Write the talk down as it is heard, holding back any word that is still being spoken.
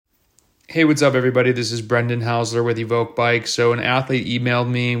Hey, what's up, everybody? This is Brendan Hausler with Evoke Bike. So an athlete emailed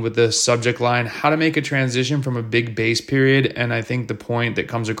me with the subject line, how to make a transition from a big base period. And I think the point that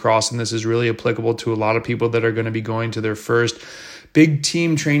comes across in this is really applicable to a lot of people that are going to be going to their first big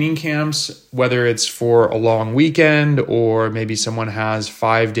team training camps, whether it's for a long weekend or maybe someone has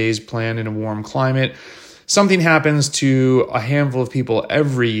 5 days planned in a warm climate. Something happens to a handful of people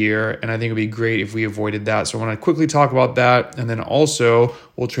every year, and I think it would be great if we avoided that. So I want to quickly talk about that, and then also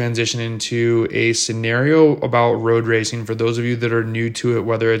we'll transition into a scenario about road racing for those of you that are new to it,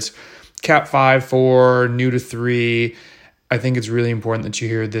 whether it's Cat 5, 4, new to 3. I think it's really important that you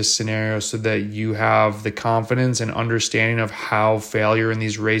hear this scenario so that you have the confidence and understanding of how failure in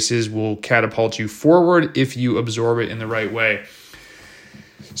these races will catapult you forward if you absorb it in the right way.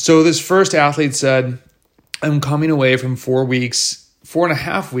 So this first athlete said, I'm coming away from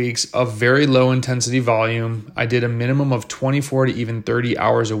 4.5 weeks of very low intensity volume. I did a minimum of 24 to even 30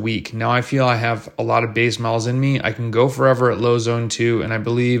 hours a week. Now I feel I have a lot of base miles in me. I can go forever at low zone 2, and I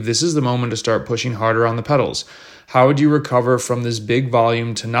believe this is the moment to start pushing harder on the pedals. How would you recover from this big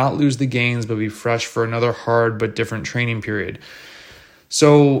volume to not lose the gains but be fresh for another hard but different training period?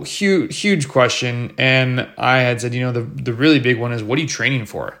 So huge question. And I had said, the really big one is, what are you training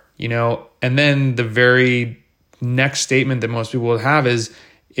for? And then the very next statement that most people would have is,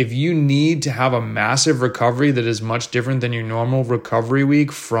 if you need to have a massive recovery that is much different than your normal recovery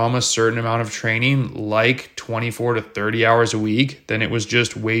week from a certain amount of training, like 24 to 30 hours a week, then it was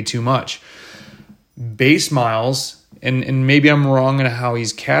just way too much. Base miles, and maybe I'm wrong in how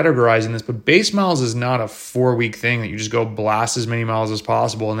he's categorizing this, but base miles is not a 4-week thing that you just go blast as many miles as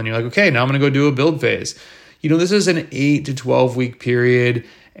possible. And then you're like, okay, now I'm going to go do a build phase. This is an 8 to 12 week period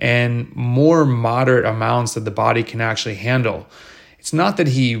and more moderate amounts that the body can actually handle. It's not that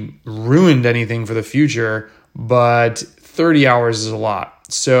he ruined anything for the future, but 30 hours is a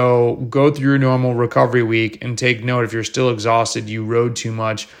lot. So go through your normal recovery week and take note, if you're still exhausted, you rode too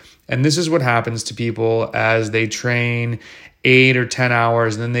much. And this is what happens to people as they train 8 or 10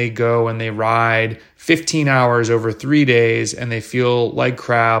 hours, and then they go and they ride 15 hours over 3 days and they feel like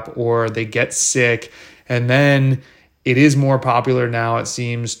crap or they get sick. And then it is more popular now, it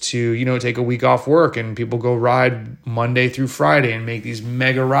seems, to, take a week off work and people go ride Monday through Friday and make these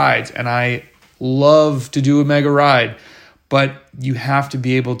mega rides. And I love to do a mega ride, but you have to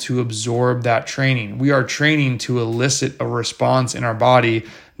be able to absorb that training. We are training to elicit a response in our body,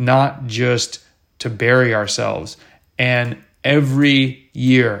 not just to bury ourselves. And every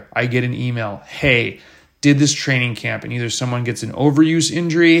year I get an email, hey, did this training camp, and either someone gets an overuse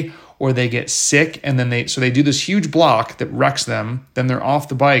injury or they get sick, and then they do this huge block that wrecks them. Then they're off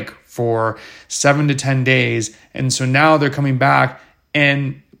the bike for 7 to 10 days. And so now they're coming back,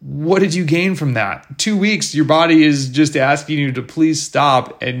 and what did you gain from that? 2 weeks, your body is just asking you to please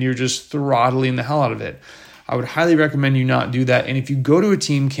stop, and you're just throttling the hell out of it. I would highly recommend you not do that. And if you go to a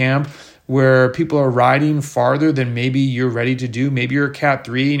team camp where people are riding farther than maybe you're ready to do, maybe you're a Cat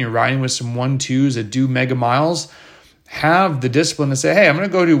 3 and you're riding with some 1-2s that do mega miles, have the discipline to say, hey, I'm going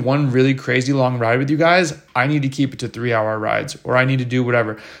to go do one really crazy long ride with you guys. I need to keep it to 3-hour rides, or I need to do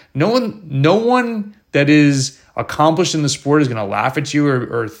whatever. No one that is accomplished in the sport is going to laugh at you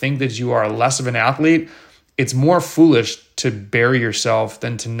or think that you are less of an athlete. It's more foolish to bury yourself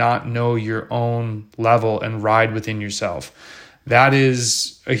than to not know your own level and ride within yourself. That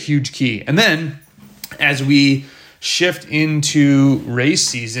is a huge key. And then as we shift into race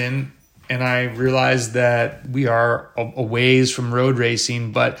season, and I realized that we are a ways from road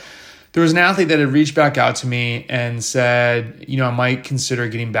racing, but there was an athlete that had reached back out to me and said, I might consider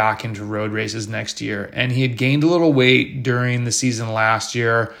getting back into road races next year. And he had gained a little weight during the season last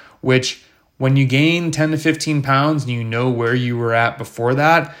year, which when you gain 10 to 15 pounds and you know where you were at before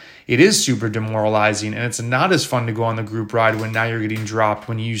that, it is super demoralizing. And it's not as fun to go on the group ride when now you're getting dropped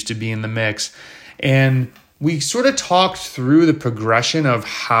when you used to be in the mix. And we sort of talked through the progression of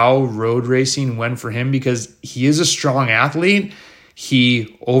how road racing went for him, because he is a strong athlete.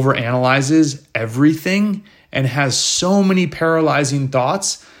 He overanalyzes everything and has so many paralyzing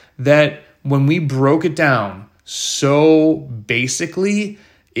thoughts that when we broke it down so basically,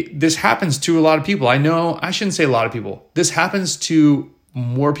 this happens to a lot of people. I shouldn't say a lot of people. This happens to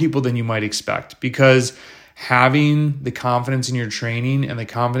more people than you might expect, because having the confidence in your training and the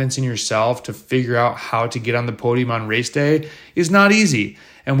confidence in yourself to figure out how to get on the podium on race day is not easy.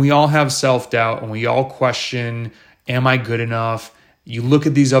 And we all have self-doubt and we all question, am I good enough? You look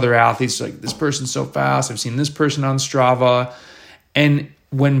at these other athletes, like, this person's so fast. I've seen this person on Strava. And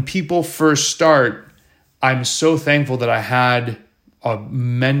when people first start, I'm so thankful that I had a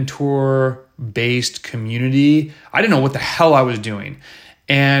mentor-based community. I didn't know what the hell I was doing.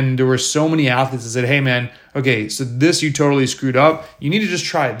 And there were so many athletes that said, hey man, okay, so this you totally screwed up. You need to just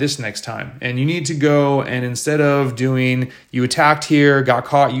try this next time. And you need to go, and instead of doing, you attacked here, got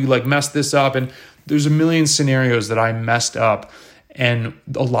caught, you like messed this up. And there's a million scenarios that I messed up. And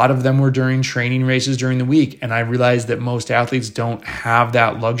a lot of them were during training races during the week. And I realized that most athletes don't have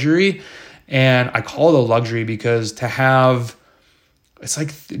that luxury. And I call it a luxury because to have, it's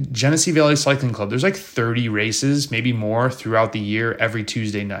like Genesee Valley Cycling Club. There's like 30 races, maybe more throughout the year, every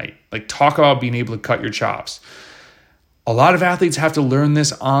Tuesday night. Like, talk about being able to cut your chops. A lot of athletes have to learn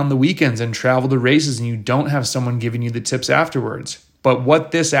this on the weekends and travel to races, and you don't have someone giving you the tips afterwards. But what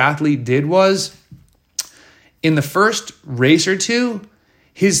this athlete did was, in the first race or two,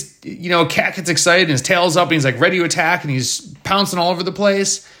 his, cat gets excited and his tail's up and he's like ready to attack and he's pouncing all over the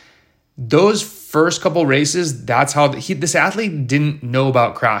place. Those first couple races, that's how this athlete didn't know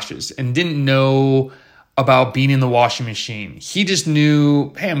about crashes and didn't know about being in the washing machine. He just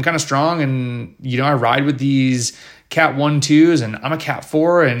knew, hey, I'm kind of strong and, I ride with these cat 1-2s and I'm a cat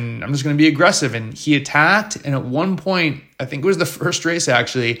 4 and I'm just going to be aggressive. And he attacked. And at one point, I think it was the first race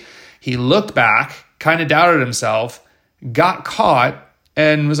actually, he looked back, kind of doubted himself, got caught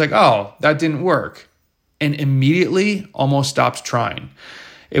and was like, oh, that didn't work. And immediately almost stopped trying.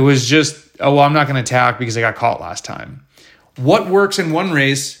 It was just, oh, well, I'm not going to attack because I got caught last time. What works in one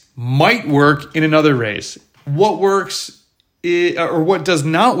race might work in another race. What works or what does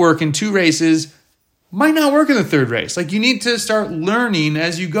not work in 2 races might not work in the 3rd race. Like, you need to start learning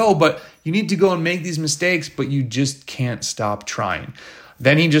as you go, but you need to go and make these mistakes, but you just can't stop trying.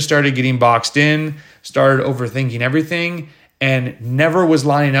 Then he just started getting boxed in, started overthinking everything, and never was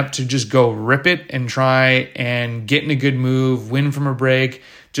lining up to just go rip it and try and get in a good move, win from a break.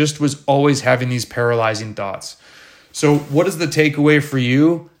 Just was always having these paralyzing thoughts. So what is the takeaway for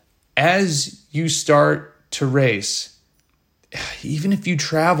you? As you start to race, even if you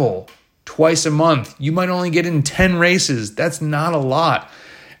travel twice a month, you might only get in 10 races. That's not a lot.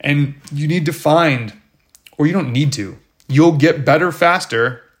 And you need to find, or you don't need to, you'll get better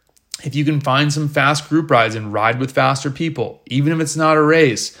faster if you can find some fast group rides and ride with faster people. Even if it's not a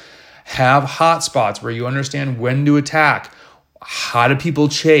race, have hot spots where you understand when to attack. How do people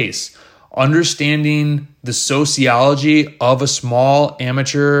chase? Understanding the sociology of a small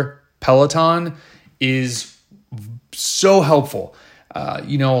amateur peloton is so helpful. A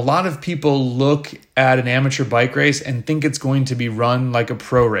lot of people look at an amateur bike race and think it's going to be run like a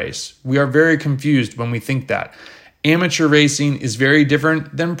pro race. We are very confused when we think that. Amateur racing is very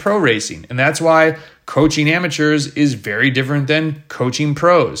different than pro racing. And that's why coaching amateurs is very different than coaching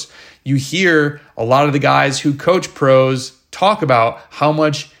pros. You hear a lot of the guys who coach pros talk about how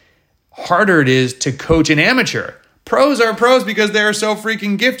much harder it is to coach an amateur. Pros are pros because they're so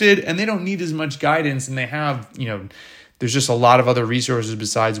freaking gifted and they don't need as much guidance, and they have, there's just a lot of other resources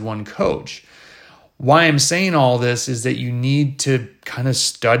besides one coach. Why I'm saying all this is that you need to kind of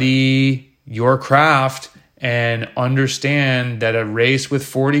study your craft and understand that a race with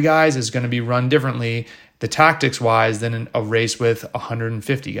 40 guys is going to be run differently, the tactics wise, than a race with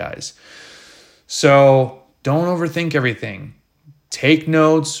 150 guys. So don't overthink everything. Take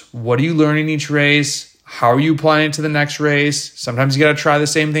notes. What are you learning each race? How are you applying it to the next race? Sometimes you got to try the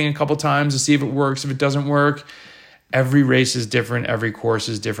same thing a couple times to see if it works. If it doesn't work, every race is different. Every course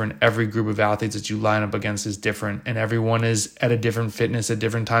is different. Every group of athletes that you line up against is different. And everyone is at a different fitness at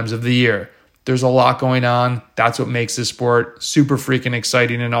different times of the year. There's a lot going on. That's what makes this sport super freaking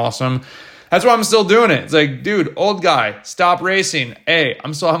exciting and awesome. That's why I'm still doing it. It's like, dude, old guy, stop racing. Hey,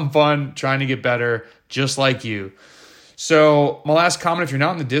 I'm still having fun, trying to get better, just like you. So my last comment, if you're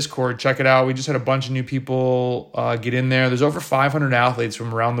not in the Discord, check it out. We just had a bunch of new people get in there. There's over 500 athletes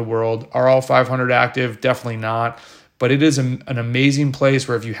from around the world. Are all 500 active? Definitely not. But it is an amazing place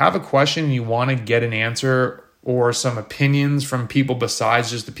where if you have a question and you want to get an answer or some opinions from people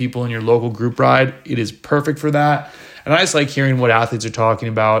besides just the people in your local group ride, it is perfect for that. And I just like hearing what athletes are talking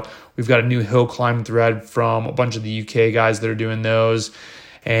about. We've got a new hill climb thread from a bunch of the UK guys that are doing those.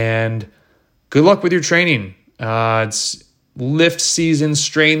 And good luck with your training. It's lift season,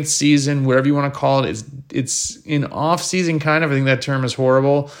 strength season, whatever you want to call it. It's in off season kind of. I think that term is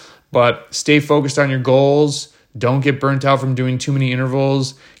horrible, but stay focused on your goals. Don't get burnt out from doing too many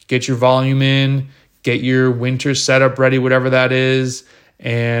intervals. Get your volume in, get your winter setup ready, whatever that is,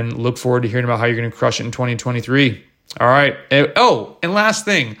 and look forward to hearing about how you're going to crush it in 2023. All right. Oh, and last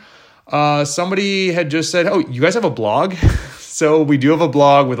thing, somebody had just said, oh, you guys have a blog? So we do have a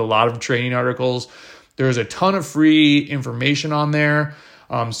blog with a lot of training articles. There's a ton of free information on there.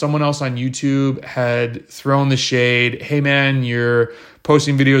 Someone else on YouTube had thrown the shade, hey man, you're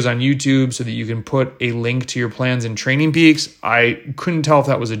posting videos on YouTube so that you can put a link to your plans in Training Peaks. I couldn't tell if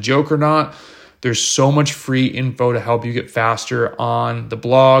that was a joke or not. There's so much free info to help you get faster on the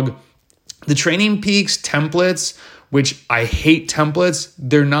blog. The Training Peaks templates, which I hate templates,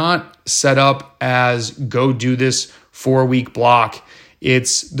 they're not set up as go do this 4-week block.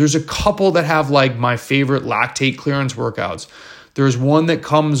 There's a couple that have like my favorite lactate clearance workouts. There's one that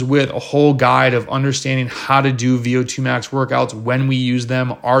comes with a whole guide of understanding how to do VO2 max workouts, when we use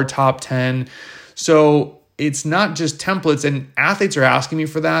them, our top 10. So it's not just templates, and athletes are asking me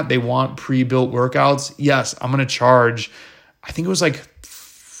for that. They want pre-built workouts. Yes, I'm going to charge, I think it was like,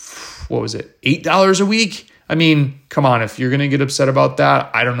 what was it, $8 a week? I mean, come on, if you're going to get upset about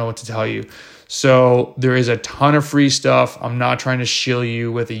that, I don't know what to tell you. So there is a ton of free stuff. I'm not trying to shill you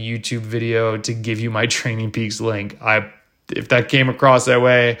with a YouTube video to give you my Training Peaks link. If that came across that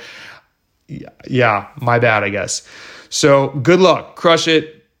way, yeah, my bad, I guess. So good luck, crush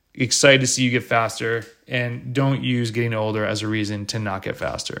it. Excited to see you get faster, and don't use getting older as a reason to not get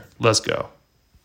faster. Let's go.